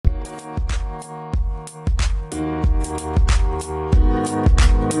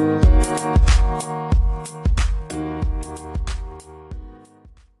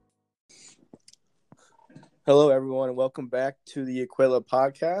Hello, everyone, and welcome back to the Aquila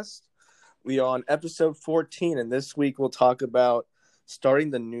podcast. We are on episode 14, and this week we'll talk about starting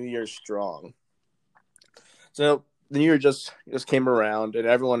the new year strong. So the new year just came around, and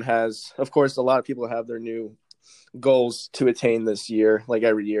everyone has, of course, a lot of people have their new goals to attain this year, like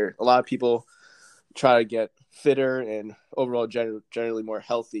every year. A lot of people try to get fitter and overall generally more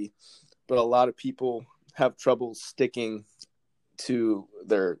healthy, but a lot of people have trouble sticking to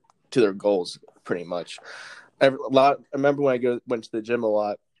their goals pretty much. I remember when I went to the gym a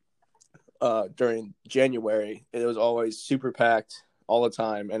lot during January. It was always super packed all the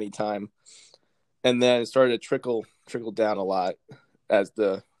time, anytime, and then it started to trickle down a lot as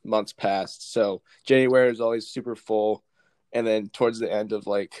the months passed. So January was always super full, and then towards the end of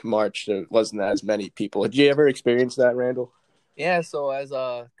like March, there wasn't as many people. Did you ever experience that, Randall? Yeah, so as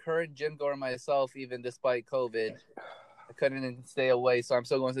a current gym goer myself, even despite COVID, I couldn't stay away, so I'm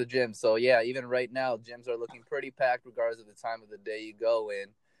still going to the gym. So yeah, even right now, gyms are looking pretty packed regardless of the time of the day you go in.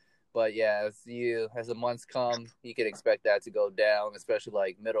 But yeah, as the months come, you can expect that to go down, especially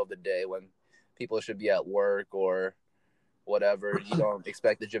like middle of the day when people should be at work or whatever. You don't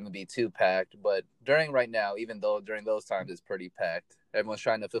expect the gym to be too packed. But right now, even though during those times it's pretty packed, everyone's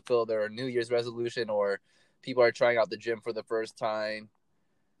trying to fulfill their New Year's resolution, or people are trying out the gym for the first time.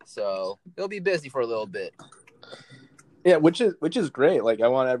 So it'll be busy for a little bit. Yeah, which is great. Like I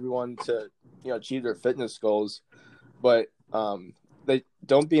want everyone to achieve their fitness goals, but they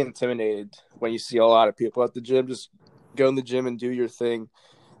don't be intimidated when you see a lot of people at the gym. Just go in the gym and do your thing.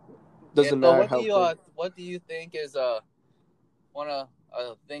 Doesn't matter how big. What do you think is a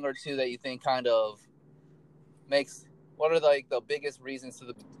thing or two that you think kind of makes, what are like the biggest reasons to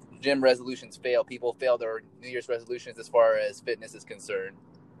the gym resolutions fail? People fail their New Year's resolutions as far as fitness is concerned.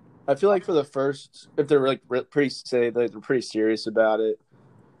 I feel like for the first, if they're like they're pretty serious about it,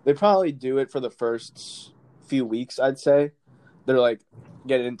 they probably do it for the first few weeks. I'd say they're like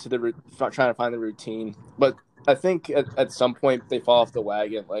getting into trying to find the routine, but I think at some point they fall off the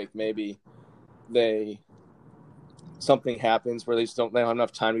wagon. Like maybe something happens where they don't have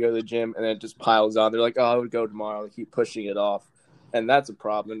enough time to go to the gym, and then it just piles on. They're like, "Oh, I would go tomorrow." They keep pushing it off, and that's a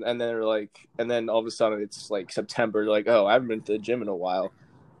problem. And then then all of a sudden it's like September. They're like, "Oh, I haven't been to the gym in a while,"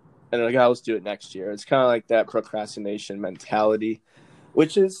 and they're like, "Oh, let's do it next year." It's kind of like that procrastination mentality,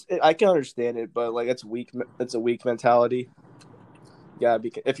 which is, I can understand it, but like it's weak. It's a weak mentality. Yeah,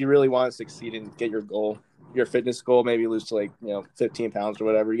 if you really want to succeed and get your fitness goal, maybe lose to 15 pounds or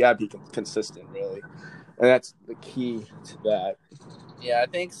whatever, you gotta be consistent, really. And that's the key to that. Yeah, I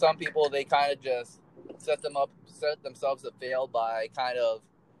think some people, they kind of just set themselves to fail by kind of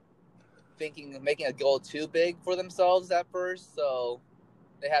making a goal too big for themselves at first. So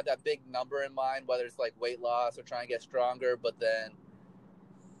they have that big number in mind, whether it's like weight loss or trying to get stronger, but then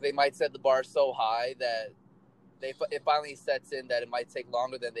they might set the bar so high that it finally sets in that it might take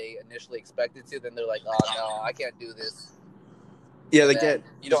longer than they initially expected to. Then they're like, "Oh no, I can't do this." Yeah, they get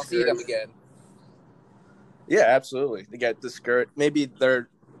you don't see them again. Yeah, absolutely. They get discouraged. Maybe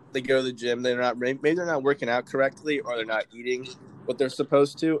they go to the gym. Maybe they're not working out correctly, or they're not eating what they're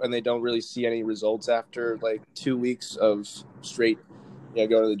supposed to, and they don't really see any results after like 2 weeks of straight, going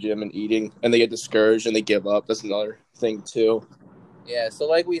to the gym and eating, and they get discouraged and they give up. That's another thing too. Yeah. So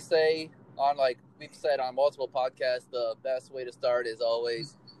like we've said on multiple podcasts, the best way to start is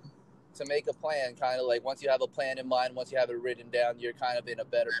always to make a plan. Kind of like once you have a plan in mind, once you have it written down, you're kind of in a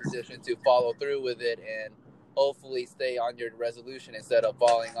better position to follow through with it and hopefully stay on your resolution instead of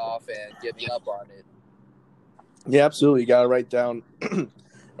falling off and giving up on it. Yeah, absolutely. You got to write down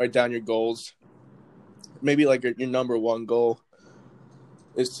your goals. Maybe like your number one goal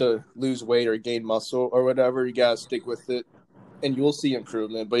is to lose weight or gain muscle or whatever. You got to stick with it, and you'll see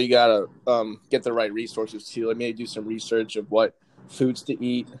improvement. But you got to get the right resources too. Like maybe do some research of what foods to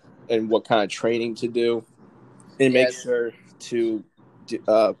eat and what kind of training to do, and make sure to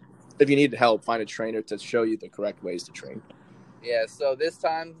if you need help, find a trainer to show you the correct ways to train. Yeah, so this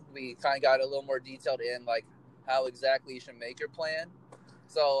time we kind of got a little more detailed in like how exactly you should make your plan.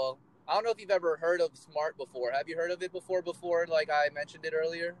 So I don't know if you've ever heard of SMART before. Have you heard of it before like I mentioned it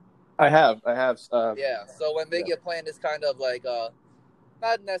earlier? I have. Yeah, so when making a plan is kind of like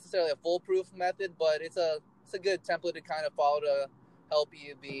not necessarily a foolproof method, but it's a good template to kind of follow to help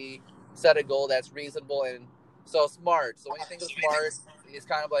you set a goal that's reasonable. And so SMART. So when you think of SMART, it's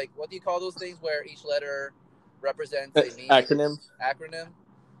kind of like, what do you call those things where each letter represents a meaning? Acronym.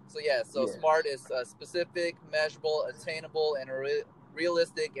 So SMART is specific, measurable, attainable, and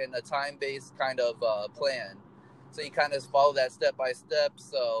realistic, and a time-based kind of plan. So you kind of follow that step by step.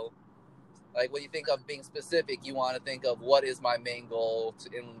 So Like when you think of being specific, you want to think of what is my main goal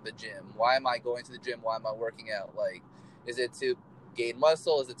in the gym? Why am I going to the gym? Why am I working out? Like, is it to gain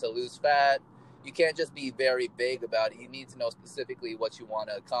muscle? Is it to lose fat? You can't just be very vague about it. You need to know specifically what you want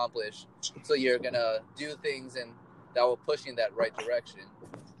to accomplish. So you're going to do things and that will push you in that right direction.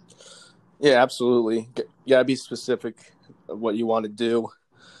 Yeah, absolutely. You gotta be specific of what you want to do.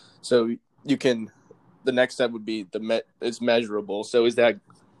 So you can, the next step would be it's measurable. So is that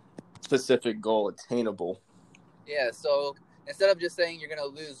specific goal attainable? Yeah, so instead of just saying you're going to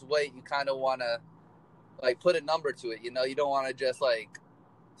lose weight, you kind of want to like put a number to it. You know, you don't want to just like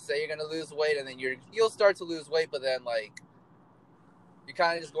say you're going to lose weight and then you'll start to lose weight, but then like you're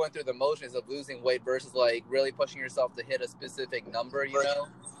kind of just going through the motions of losing weight versus like really pushing yourself to hit a specific number, you know?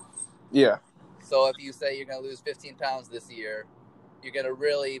 Yeah. So if you say you're going to lose 15 pounds this year, you're going to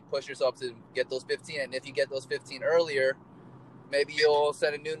really push yourself to get those 15. And if you get those 15 earlier, maybe you'll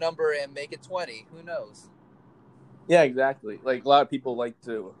set a new number and make it 20. Who knows? Yeah, exactly. Like a lot of people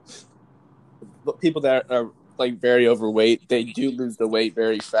people that are like very overweight, they do lose the weight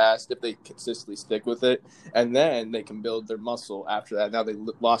very fast if they consistently stick with it, and then they can build their muscle after that. Now they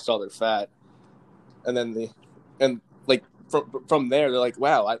lost all their fat, and then like from there they're like,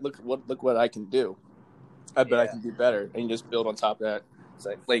 wow, look what I can do. I bet I can do better, and you just build on top of that. It's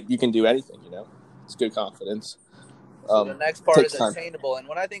like you can do anything, you know. It's good confidence. So the next part is attainable, and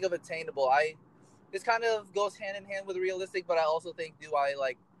when I think of attainable, this kind of goes hand in hand with realistic, but I also think do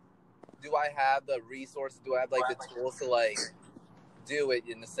I have the resources? Do I have like the tools to like do it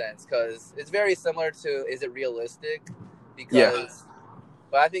in a sense? Because it's very similar to is it realistic? Because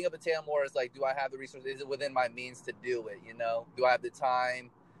but I think of attainable more as like, do I have the resources? Is it within my means to do it? You know, do I have the time?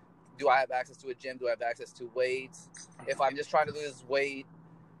 Do I have access to a gym? Do I have access to weights? If I'm just trying to lose weight,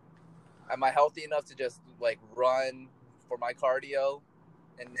 am I healthy enough to just like run for my cardio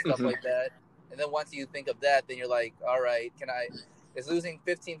and stuff like that? And then once you think of that, then you're like, all right, is losing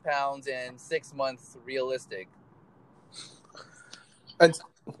 15 pounds in 6 months realistic? And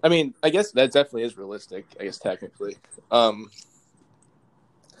I mean, I guess that definitely is realistic, I guess technically.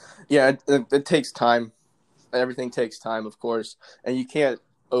 Yeah, it takes time. Everything takes time, of course. And you can't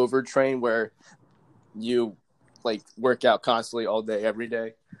overtrain where you like work out constantly all day, every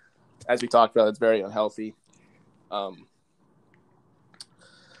day. As we talked about, it's very unhealthy. I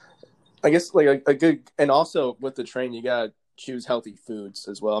guess like a good, and also with the train, you gotta choose healthy foods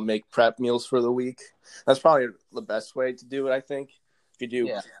as well. Make prep meals for the week. That's probably the best way to do it, I think. If you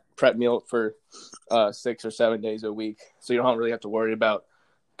do prep meal for 6 or 7 days a week, so you don't really have to worry about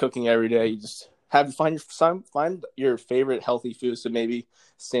cooking every day. You just find your favorite healthy foods, so maybe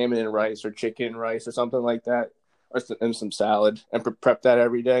salmon and rice or chicken and rice or something like that, and some salad, and prep that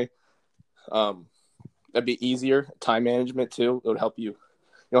every day. That'd be easier. Time management too. It would help you.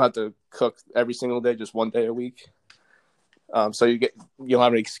 You don't have to cook every single day, just one day a week. So you don't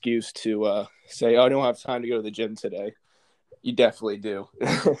have an excuse to say, "Oh, I don't have time to go to the gym today." You definitely do.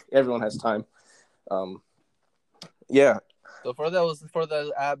 Everyone has time. Yeah. So for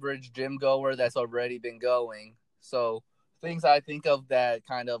the average gym goer that's already been going, so things I think of that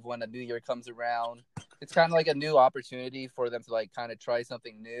kind of when a new year comes around, it's kind of like a new opportunity for them to like kind of try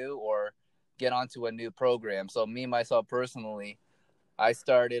something new or get onto a new program. So me myself personally, I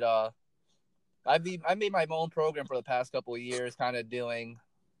started I made my own program for the past couple of years, kind of doing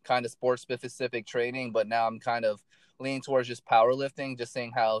kind of sports specific training, but now I'm kind of leaning towards just powerlifting, just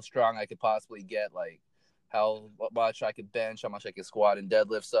seeing how strong I could possibly get, like how much I could bench, how much I could squat and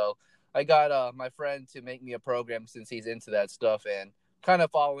deadlift. So I got my friend to make me a program since he's into that stuff and kind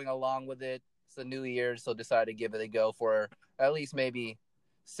of following along with it. It's the new year, so decided to give it a go for at least maybe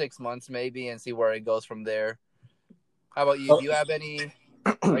 6 months maybe and see where it goes from there. How about you? Do you have any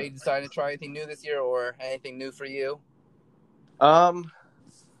are you deciding to try anything new this year or anything new for you? I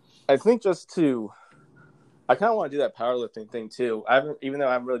think I kind of want to do that powerlifting thing too. Even though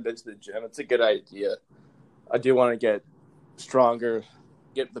I haven't really been to the gym, it's a good idea. I do want to get stronger,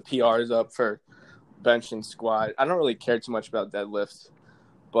 get the PRs up for bench and squat. I don't really care too much about deadlifts,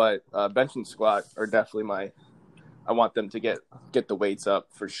 but bench and squat are definitely I want them to get the weights up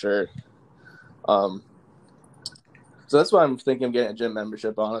for sure. So that's why I'm thinking of getting a gym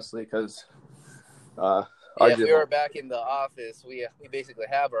membership, honestly, because if we were back in the office, we basically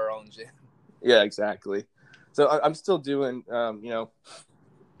have our own gym. Yeah, exactly. So I'm still doing,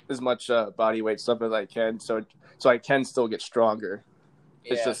 as much body weight stuff as I can, so I can still get stronger.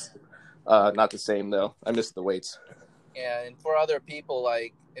 Yeah. It's just not the same though. I miss the weights. Yeah, and for other people,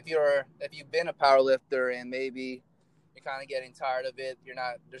 like if you've been a powerlifter and maybe you're kind of getting tired of it,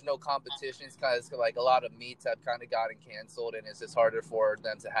 there's no competitions because like a lot of meets have kind of gotten canceled, and it's just harder for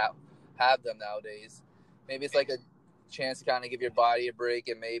them to have them nowadays. Maybe it's like a chance to kind of give your body a break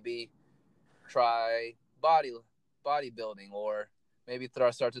and maybe try bodybuilding, or maybe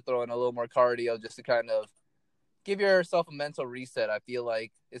start to throw in a little more cardio just to kind of give yourself a mental reset. I feel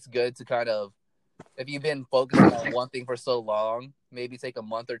like it's good to kind of, if you've been focusing on one thing for so long, maybe take a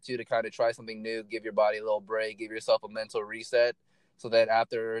month or two to kind of try something new, give your body a little break, give yourself a mental reset, so that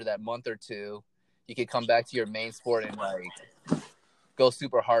after that month or two, you can come back to your main sport and like go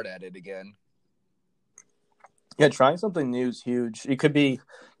super hard at it again. Yeah, trying something new is huge. You could be,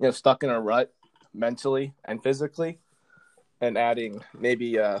 stuck in a rut mentally and physically, and adding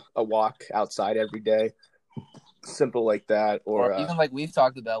maybe a walk outside every day, simple like that, or even like we've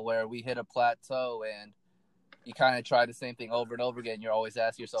talked about, where we hit a plateau and you kind of try the same thing over and over again. You're always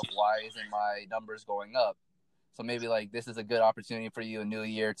asking yourself, why isn't my numbers going up? So maybe like this is a good opportunity for you, a new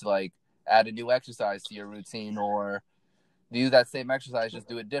year, to like add a new exercise to your routine, or do that same exercise, just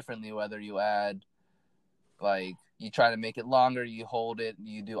do it differently. Whether you add, like, you try to make it longer, you hold it,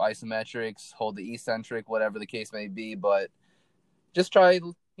 you do isometrics, hold the eccentric, whatever the case may be. But just try,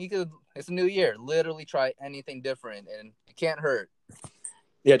 it's a new year, literally try anything different, and it can't hurt.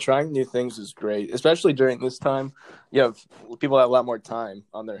 Yeah, trying new things is great, especially during this time. People have a lot more time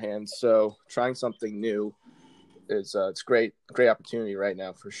on their hands, so trying something new is it's great opportunity right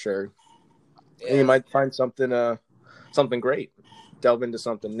now for sure. Yeah. And you might find something great, delve into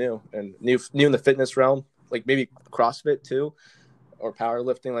something new and new in the fitness realm, like maybe CrossFit too, or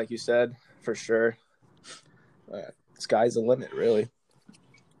powerlifting, like you said, for sure. Sky's the limit, really.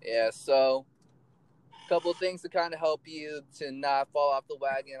 Yeah, so a couple of things to kind of help you to not fall off the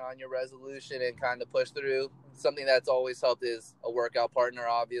wagon on your resolution and kind of push through. Something that's always helped is a workout partner,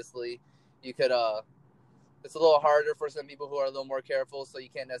 obviously. You could it's a little harder for some people who are a little more careful, so you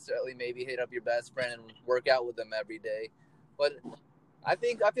can't necessarily maybe hit up your best friend and work out with them every day. But I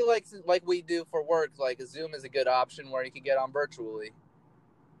feel like we do for work, like a Zoom is a good option where you can get on virtually.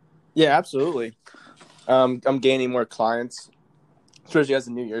 Yeah, absolutely. I'm gaining more clients, especially as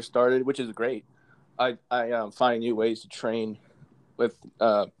the new year started, which is great. I find new ways to train with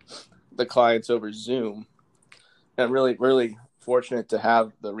the clients over Zoom, and I'm really, really fortunate to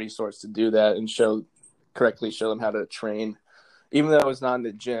have the resource to do that and correctly show them how to train. Even though it's not in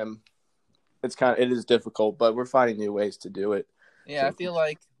the gym, it is difficult, but we're finding new ways to do it. Yeah, I feel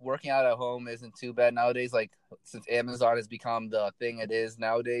like working out at home isn't too bad nowadays. Like, since Amazon has become the thing it is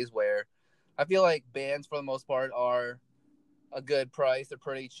nowadays, where I feel like bands for the most part are a good price. They're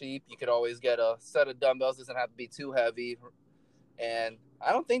pretty cheap. You could always get a set of dumbbells. Doesn't have to be too heavy. And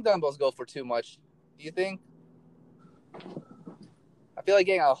I don't think dumbbells go for too much. Do you think? I feel like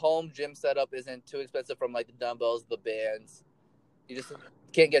getting a home gym setup isn't too expensive from like the dumbbells, the bands. You just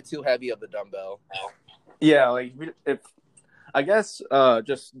can't get too heavy of the dumbbell. Yeah, like I guess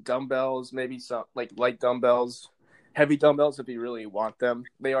just dumbbells, maybe some like light dumbbells, heavy dumbbells if you really want them.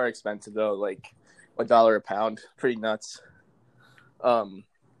 They are expensive though, like $1 a pound, pretty nuts. I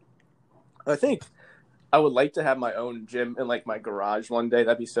think I would like to have my own gym in like my garage one day.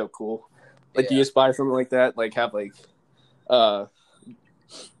 That'd be so cool. Like, do you aspire something like that? Like have like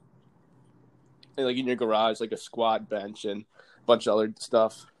in your garage, like a squat bench and a bunch of other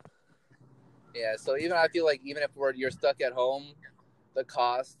stuff. Yeah, so I feel like even if you're stuck at home, the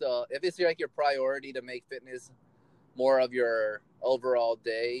cost, if it's like your priority to make fitness more of your overall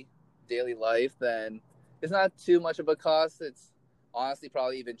daily life, then it's not too much of a cost. It's honestly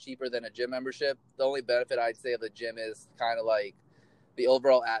probably even cheaper than a gym membership. The only benefit I'd say of the gym is kind of like the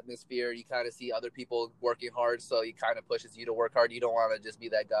overall atmosphere. You kind of see other people working hard, so it kind of pushes you to work hard. You don't want to just be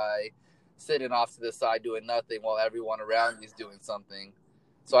that guy sitting off to the side doing nothing while everyone around you is doing something.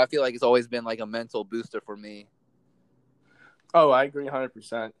 So I feel like it's always been like a mental booster for me. Oh, I agree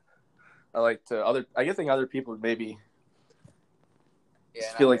 100%. I think other people maybe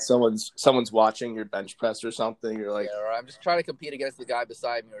feel like someone's watching your bench press or something. You're like, or I'm just trying to compete against the guy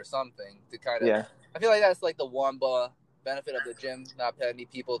beside me or something to kind of. Yeah. I feel like that's like the one benefit of the gym not many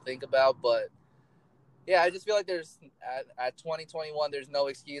people think about, but yeah, I just feel like there's at 2021 there's no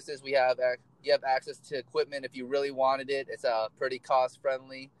excuses. You have access to equipment if you really wanted it. It's pretty cost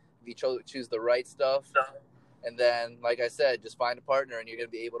friendly if you choose the right stuff. And then, like I said, just find a partner and you're going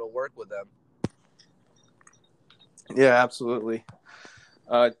to be able to work with them. Yeah, absolutely.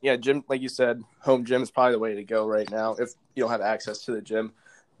 Gym, like you said, home gym is probably the way to go right now. If you don't have access to the gym,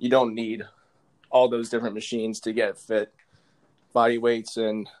 you don't need all those different machines to get fit. Body weights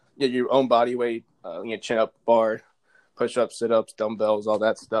and get your own body weight, chin up bar, push ups, sit ups, dumbbells, all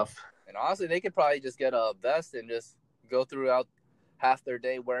that stuff. And honestly, they could probably just get a vest and just go throughout half their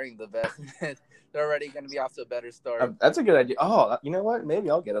day wearing the vest. They're already going to be off to a better start. That's a good idea. Oh, you know what? Maybe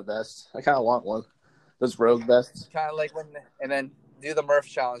I'll get a vest. I kind of want one. Those rogue vests. Kind of like and then do the Murph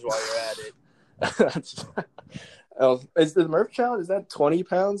challenge while you're at it. Oh, is the Murph challenge, is that 20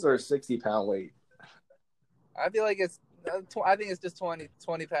 pounds or 60-pound weight? I feel like I think it's just 20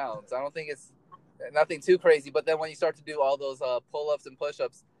 pounds. I don't think it's nothing too crazy. But then when you start to do all those pull-ups and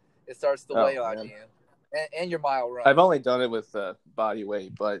push-ups, it starts to weigh on you. And your mile run. I've only done it with body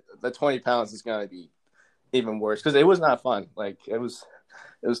weight, but the 20 pounds is going to be even worse because it was not fun. Like, it was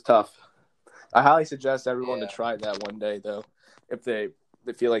tough. I highly suggest everyone to try that one day, though, if they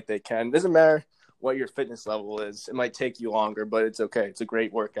feel like they can. It doesn't matter what your fitness level is. It might take you longer, but it's okay. It's a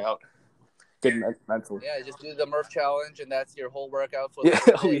great workout. Good mental. Yeah, just do the Murph challenge, and that's your whole workout for the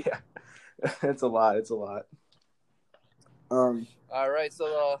day. It's a lot. All right,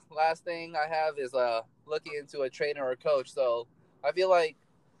 so the last thing I have is looking into a trainer or coach. So I feel like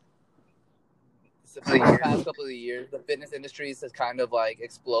for the past couple of years, the fitness industry has kind of like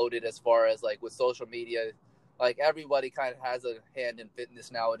exploded as far as like with social media. Like everybody kind of has a hand in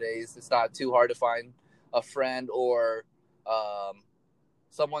fitness nowadays. It's not too hard to find a friend or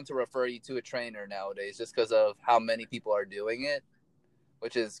someone to refer you to a trainer nowadays just because of how many people are doing it,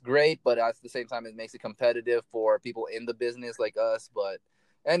 which is great, but at the same time, it makes it competitive for people in the business like us. But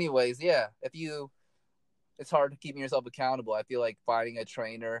anyways, yeah, it's hard to keep yourself accountable. I feel like finding a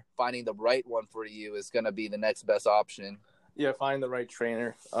trainer, finding the right one for you is going to be the next best option. Yeah, find the right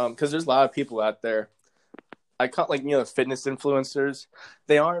trainer. Because there's a lot of people out there. I call fitness influencers.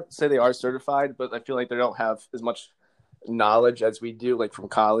 They are certified, but I feel like they don't have as much knowledge as we do, like from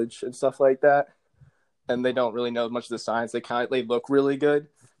college and stuff like that. And they don't really know much of the science. They look really good,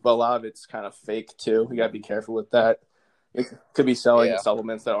 but a lot of it's kind of fake too. You gotta be careful with that. It could be selling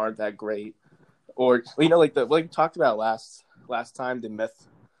supplements that aren't that great, or like we talked about last time, the myths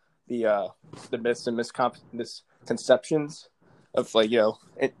and misconceptions of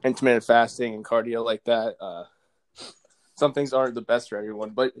intermittent fasting and cardio like that. Some things aren't the best for everyone,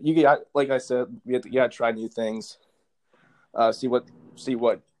 but you got, like I said, you gotta try new things. See what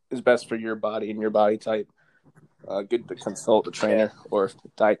is best for your body and your body type. Good to consult a trainer or a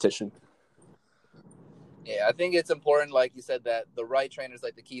dietitian. Yeah, I think it's important, like you said, that the right trainer is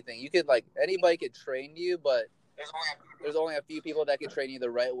like the key thing. You could anybody could train you, but there's only a few people that can train you the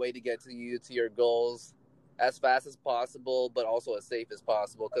right way to get to your goals as fast as possible, but also as safe as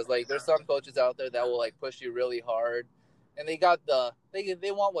possible. Because there's some coaches out there that will push you really hard, and they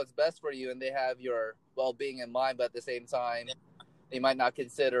want what's best for you, and they have your well-being in mind, but at the same time, they might not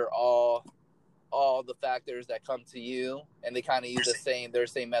consider all the factors that come to you, and they kind of use their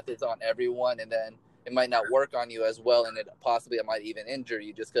same methods on everyone, and then it might not work on you as well, and it might even injure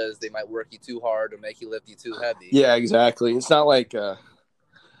you just because they might work you too hard or make you lift you too heavy. Yeah, exactly. It's not like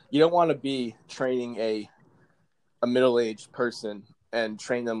you don't want to be training a middle-aged person and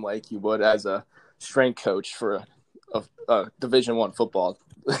train them like you would as a strength coach for a Division I football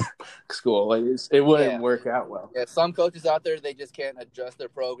school. It wouldn't work out well. Yeah, some coaches out there, they just can't adjust their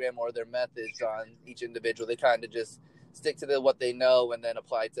program or their methods on each individual. They kind of just stick to what they know and then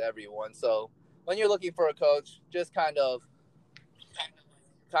apply it to everyone. So when you're looking for a coach, just kind of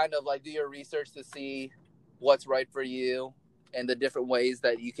do your research to see what's right for you and the different ways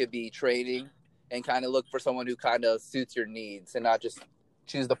that you could be training, and kind of look for someone who kind of suits your needs and not just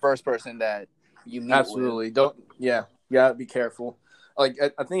choose the first person that you meet Absolutely. with. Be careful. I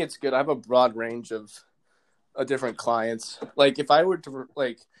think it's good. I have a broad range of different clients. If I were to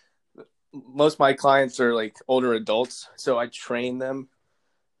most of my clients are older adults, so I train them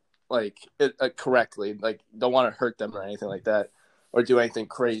correctly. Don't want to hurt them or anything like that, or do anything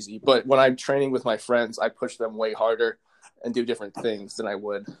crazy. But when I'm training with my friends, I push them way harder and do different things than I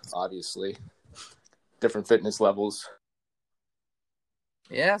would, obviously, different fitness levels.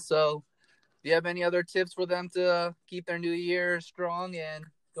 Yeah. So, do you have any other tips for them to keep their new year strong and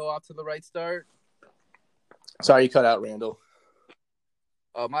go off to the right start? Sorry, you cut out, Randall.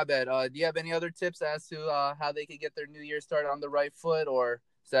 Oh, my bad. Do you have any other tips as to how they could get their new year started on the right foot, or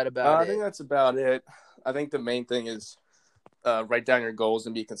is that about it? I think that's about it. I think the main thing is write down your goals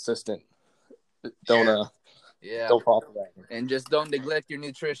and be consistent. Don't fall for that. And just don't neglect your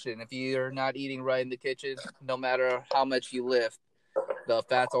nutrition. If you're not eating right in the kitchen, no matter how much you lift, the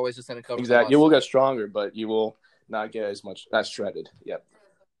fat's always just going to cover. Exactly. You will get stronger, but you will not get as shredded. Yep.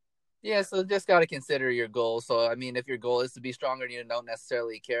 Yeah, so just got to consider your goals. So, I mean, if your goal is to be stronger and you don't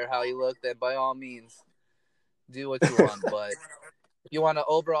necessarily care how you look, then by all means, do what you want. But if you want an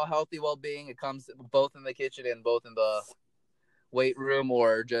overall healthy well-being, it comes both in the kitchen and both in the weight room,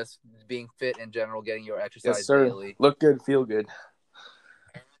 or just being fit in general, getting your exercise daily. Look good, feel good.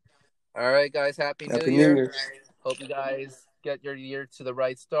 All right, guys. Happy New Happy New Year. Year. Hope you guys get your year to the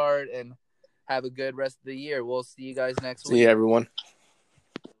right start and have a good rest of the year. We'll see you guys next See week. you, everyone.